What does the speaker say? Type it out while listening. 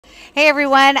Hey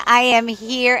everyone, I am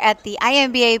here at the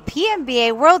INBA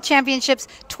PNBA World Championships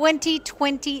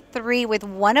 2023 with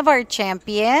one of our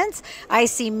champions. I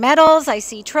see medals, I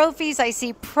see trophies, I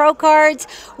see pro cards.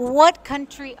 What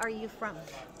country are you from?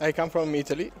 I come from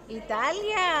Italy.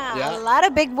 Italia. A Yeah. lot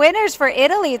of big winners for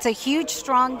Italy. It's a huge,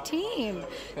 strong team.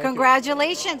 you.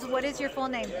 Congratulations. What is your full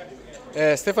name?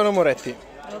 Stefano Moretti.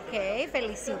 Okay,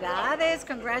 felicidades.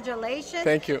 Congratulations.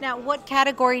 Thank you. Now, what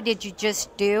category did you just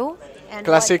do? And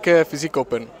Classic Physique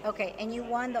Open. Okay, and you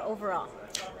won the overall.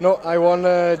 No, I won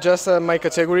just my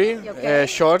category, Okay.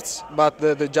 shorts, but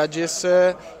the judges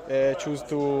choose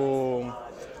to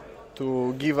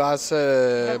give us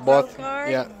The both. pro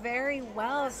card? Yeah. Very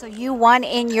well. So you won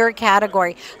in your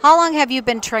category. How long have you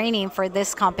been training for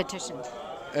this competition?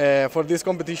 For this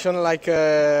competition, like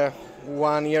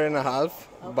 1 year and a half,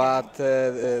 but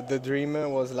the dream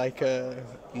was like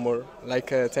more, like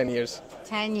 10 years.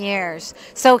 10 years.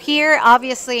 So here,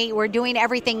 obviously, we're doing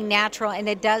everything natural, and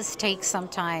it does take some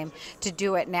time to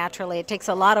do it naturally. It takes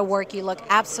a lot of work. You look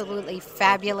absolutely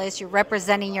fabulous. You're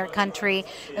representing your country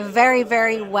very,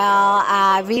 very well.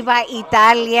 Viva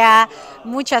Italia.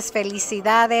 Muchas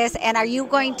felicidades. And are you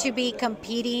going to be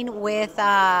competing with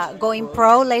going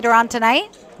pro later on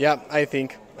tonight? Yeah, I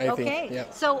think. Okay. Yeah.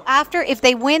 So after, if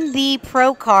they win the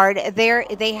pro card,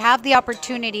 they have the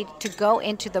opportunity to go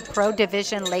into the pro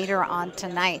division later on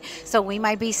tonight. So we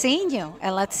might be seeing you,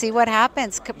 and let's see what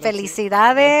happens.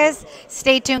 Felicidades.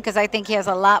 Stay tuned because I think he has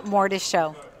a lot more to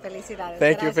show. Felicidades.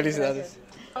 Thank you, Gracias, felicidades. gracias.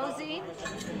 Closing.